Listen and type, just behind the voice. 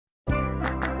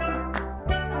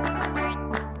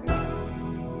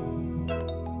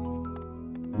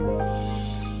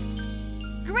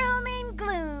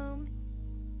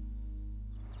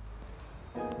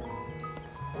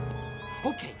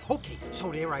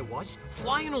So there I was,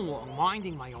 flying along,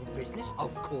 minding my own business,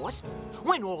 of course,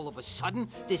 when all of a sudden,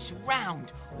 this round,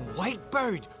 white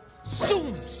bird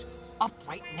zooms up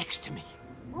right next to me.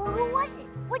 Well, who was it?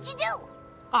 What'd you do?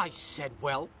 I said,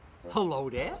 well, hello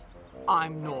there.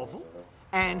 I'm Norval.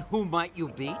 And who might you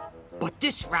be? But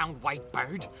this round white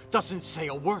bird doesn't say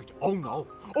a word. Oh, no.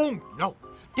 Oh, no.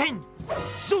 Then,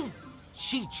 zoom,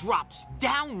 she drops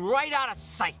down right out of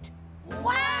sight.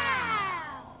 Wow!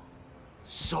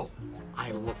 So,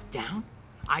 I look down.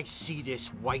 I see this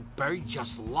white bird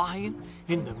just lying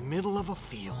in the middle of a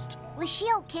field. Was she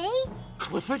okay?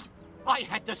 Clifford, I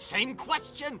had the same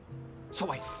question. So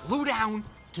I flew down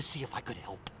to see if I could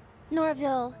help.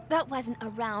 Norville, that wasn't a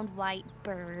round white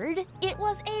bird. It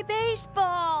was a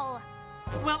baseball.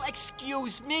 Well,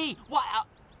 excuse me. What,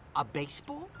 a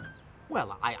baseball?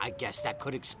 Well, I guess that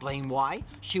could explain why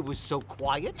she was so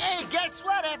quiet. Hey, guess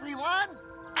what, everyone?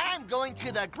 I'm going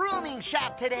to the grooming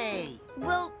shop today.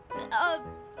 Well,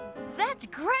 that's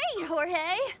great, Jorge.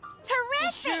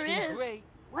 Terrific! Sure is. Great.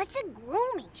 What's a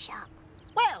grooming shop?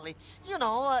 Well, it's,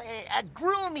 a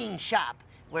grooming shop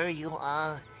where you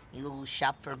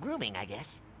shop for grooming, I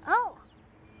guess. Oh.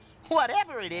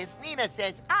 Whatever it is, Nina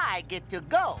says I get to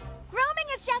go. Grooming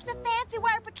is just a fancy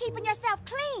word for keeping yourself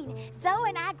clean. Zoe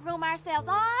and I groom ourselves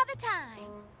all the time.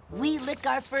 We lick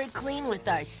our fur clean with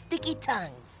our sticky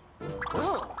tongues.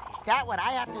 Ooh, is that what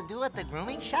I have to do at the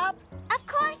grooming shop? Of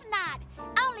course not.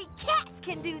 Only cats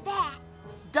can do that.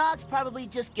 Dogs probably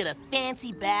just get a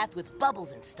fancy bath with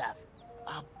bubbles and stuff.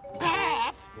 A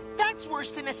bath? That's worse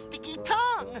than a sticky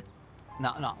tongue.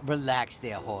 No, relax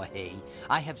there, Jorge.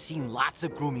 I have seen lots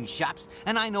of grooming shops,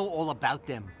 and I know all about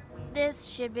them. This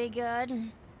should be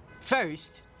good.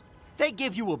 First, they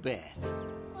give you a bath.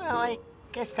 Well, I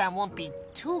guess that won't be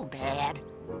too bad.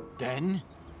 Then,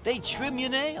 they trim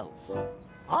your nails.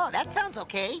 Oh, that sounds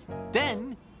okay.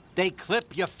 Then, they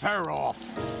clip your fur off.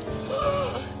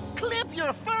 Clip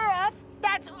your fur off?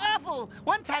 That's awful.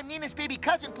 One time, Nina's baby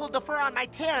cousin pulled the fur on my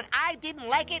tail, and I didn't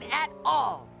like it at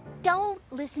all. Don't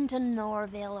listen to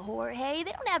Norville, Jorge.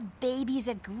 They don't have babies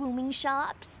at grooming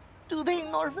shops. Do they,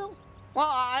 Norville? Well,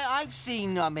 I've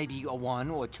seen maybe a one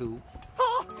or two.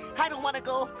 Oh, I don't want to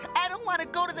go. I don't want to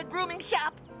go to the grooming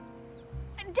shop.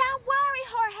 Don't worry,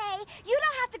 Jorge. You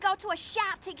don't have to go to a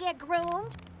shop to get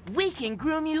groomed. We can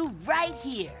groom you right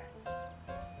here.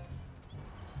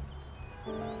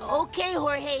 Okay,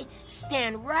 Jorge,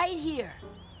 stand right here.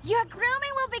 Your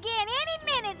grooming will begin any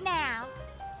minute now.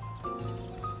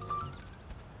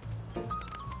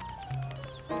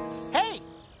 Hey,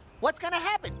 what's gonna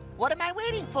happen? What am I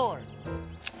waiting for?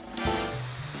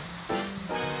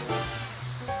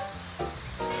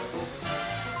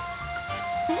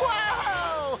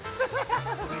 Whoa!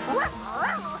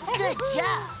 Good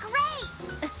job. Great!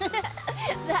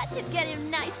 That should get him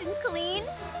nice and clean.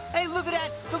 Hey, look at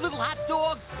that! The little hot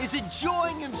dog is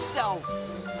enjoying himself.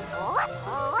 Aw.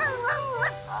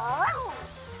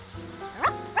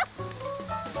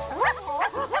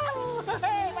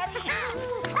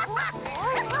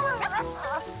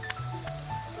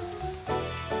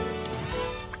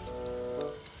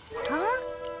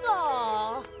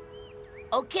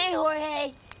 Okay,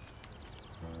 Jorge.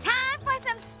 Time for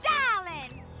some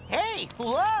styling. Hey,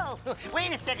 whoa!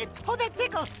 Wait a second. Oh, that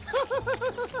tickles.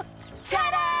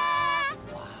 Ta-da!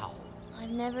 Wow. I've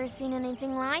never seen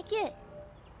anything like it.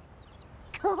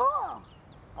 Cool.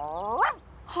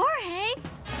 Jorge?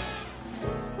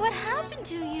 What happened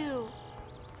to you?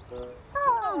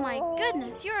 Oh my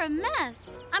goodness, you're a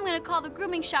mess. I'm gonna call the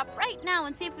grooming shop right now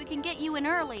and see if we can get you in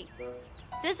early.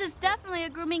 This is definitely a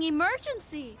grooming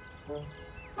emergency.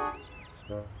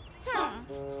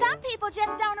 Some people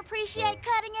just don't appreciate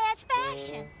cutting-edge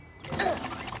fashion.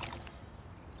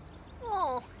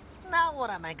 Oh, now what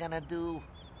am I gonna do?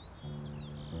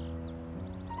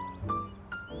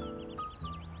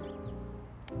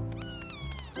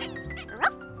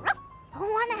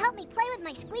 Want to help me play with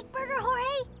my squeak burger,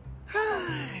 Jorge?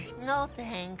 No,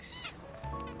 thanks.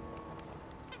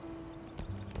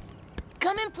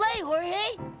 Come and play,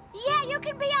 Jorge. Yeah, you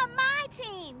can be on my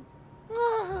team.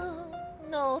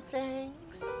 No,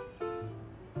 thanks.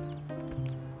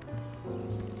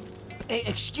 Hey,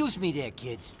 excuse me there,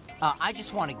 kids. I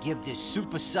just want to give this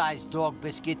super-sized dog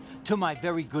biscuit to my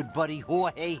very good buddy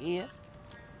Jorge here.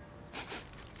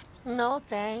 No,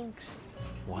 thanks.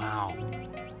 Wow.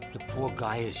 The poor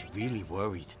guy is really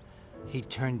worried. He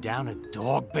turned down a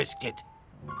dog biscuit.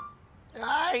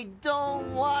 I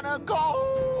don't want to go.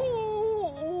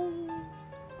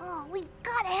 Oh, we've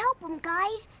got to help him,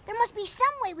 guys. There must be some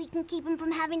way we can keep him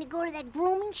from having to go to that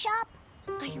grooming shop.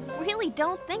 I really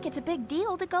don't think it's a big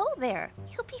deal to go there.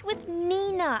 He'll be with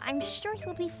Nina. I'm sure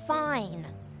he'll be fine.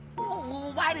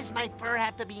 Oh, why does my fur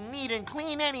have to be neat and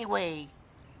clean anyway?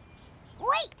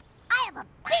 Wait, I have a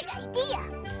big idea.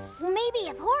 Maybe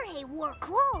if Jorge wore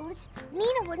clothes,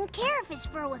 Nina wouldn't care if his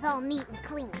fur was all neat and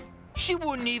clean. She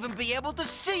wouldn't even be able to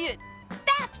see it.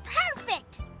 That's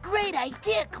perfect! Great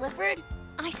idea, Clifford.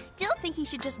 I still think he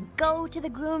should just go to the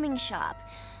grooming shop.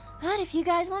 But if you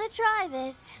guys want to try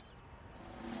this...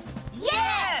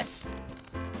 Yes!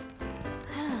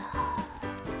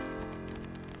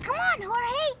 Come on,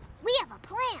 Jorge. We have a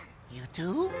plan. You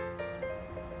do?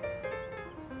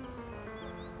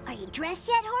 Are you dressed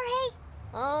yet, Jorge?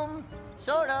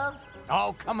 Sort of.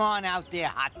 Oh, come on out there,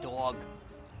 hot dog.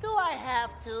 Do I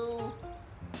have to?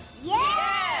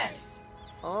 Yes!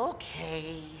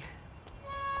 Okay.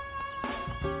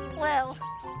 Well,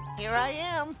 here I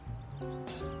am.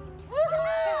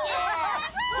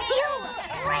 You look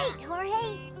great,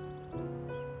 Jorge.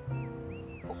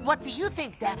 What do you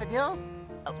think, Daffodil?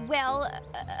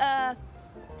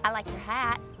 I like your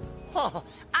hat. Oh,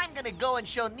 I'm gonna go and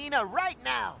show Nina right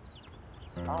now.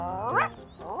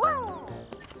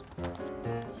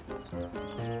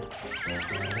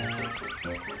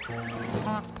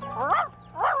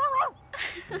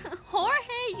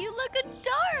 Jorge, you look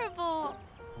adorable.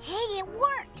 Hey, it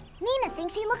worked. Nina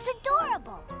thinks he looks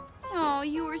adorable. Oh,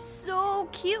 you are so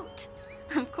cute.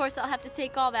 Of course, I'll have to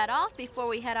take all that off before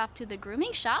we head off to the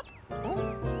grooming shop.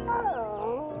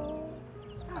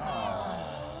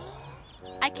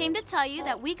 I came to tell you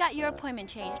that we got your appointment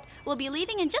changed. We'll be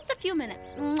leaving in just a few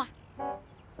minutes. Mwah.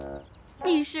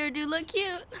 You sure do look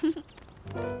cute.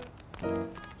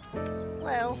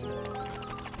 Well,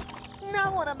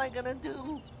 now what am I gonna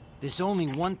do? There's only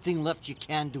one thing left you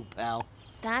can do, pal.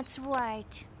 That's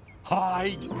right.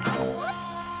 Hide. No!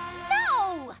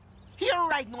 You're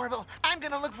right, Norville. I'm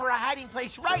gonna look for a hiding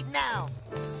place right now.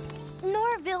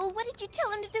 Norville, what did you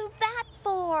tell him to do that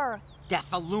for?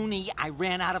 Daffaloony, I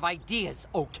ran out of ideas,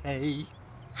 okay?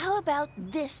 How about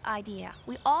this idea?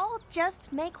 We all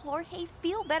just make Jorge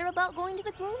feel better about going to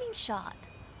the grooming shop.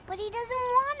 But he doesn't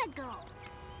want to go.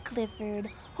 Clifford,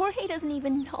 Jorge doesn't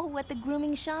even know what the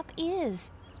grooming shop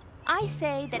is. I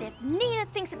say that if Nina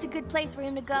thinks it's a good place for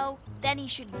him to go, then he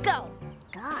should go.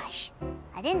 Gosh,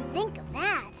 I didn't think of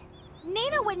that.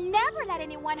 Nina would never let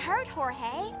anyone hurt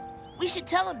Jorge. We should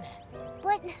tell him that.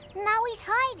 But now he's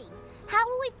hiding. How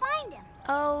will we find him?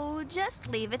 Oh, just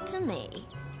leave it to me.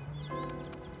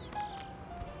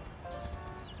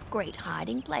 Great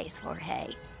hiding place,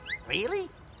 Jorge. Really?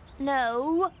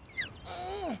 No.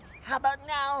 How about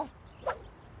now?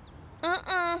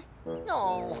 Uh-uh.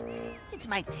 No, it's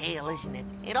my tail, isn't it?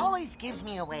 It always gives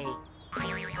me away.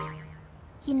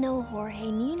 You know, Jorge,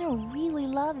 Nina really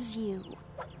loves you.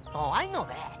 Oh, I know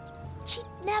that. She'd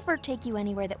never take you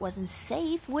anywhere that wasn't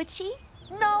safe, would she?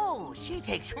 No, she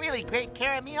takes really great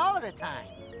care of me all of the time.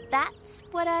 That's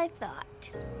what I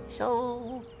thought.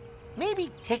 So, maybe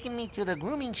taking me to the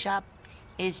grooming shop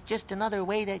is just another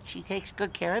way that she takes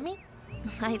good care of me?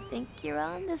 I think you're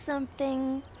onto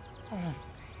something.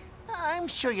 I'm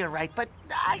sure you're right, but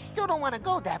I still don't want to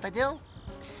go, Daffodil.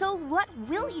 So what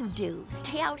will you do?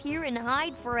 Stay out here and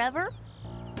hide forever?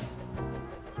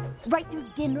 Right through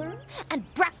dinner and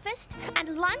breakfast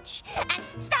and lunch and...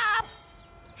 Stop!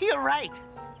 You're right.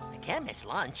 I can't miss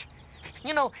lunch.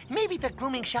 You know, maybe the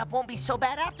grooming shop won't be so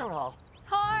bad after all.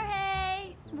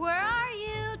 Jorge, where are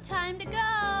you? Time to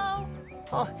go.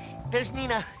 Oh, there's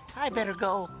Nina. I better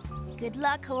go. Good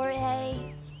luck,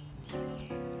 Jorge.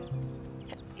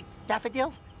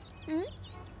 Daffodil? Hmm?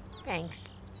 Thanks.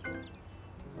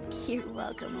 You're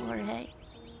welcome, Jorge.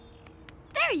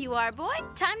 There you are, boy.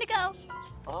 Time to go.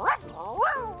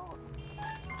 Oh,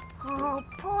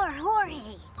 poor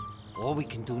Jorge. All we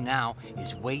can do now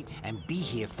is wait and be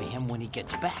here for him when he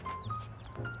gets back.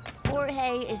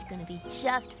 Jorge is gonna be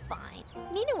just fine.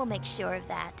 Nina will make sure of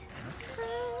that.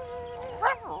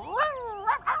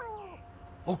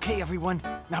 Okay, everyone.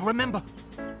 Now remember,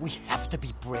 we have to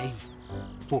be brave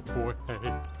for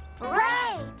Jorge.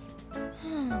 Right.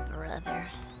 Oh, brother.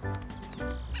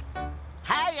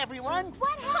 Hi, everyone.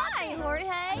 Hi, Jorge.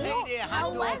 Hey there,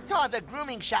 hot dog. Oh, the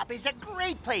grooming shop is a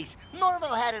great place.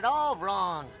 Norville had it all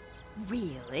wrong.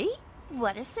 Really?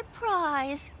 What a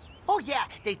surprise. Oh, yeah,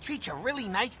 they treat you really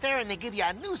nice there, and they give you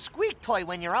a new squeak toy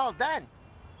when you're all done.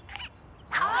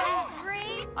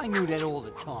 Great. I knew that all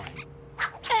the time.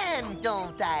 And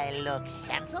don't I look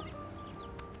handsome?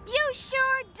 You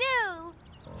sure do.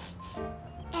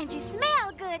 And you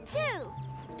smell good, too.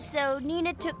 So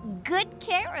Nina took good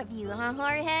care of you, huh,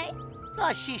 Jorge?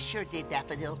 Oh, she sure did,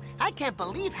 Daffodil. I can't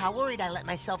believe how worried I let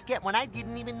myself get when I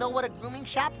didn't even know what a grooming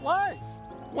shop was.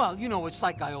 Well, you know, it's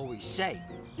like I always say.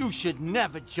 You should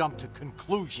never jump to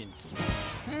conclusions.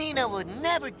 Nina would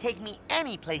never take me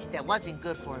any place that wasn't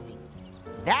good for me.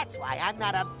 That's why I'm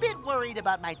not a bit worried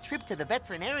about my trip to the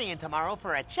veterinarian tomorrow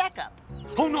for a checkup.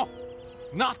 Oh, no!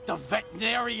 Not the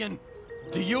veterinarian!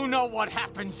 Do you know what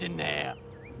happens in there?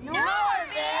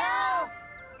 Norville!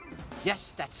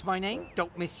 Yes, that's my name.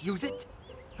 Don't misuse it.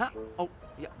 Huh? Oh,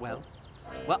 yeah, well,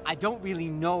 I don't really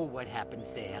know what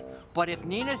happens there. But if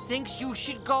Nina thinks you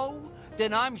should go,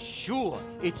 then I'm sure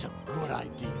it's a good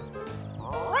idea.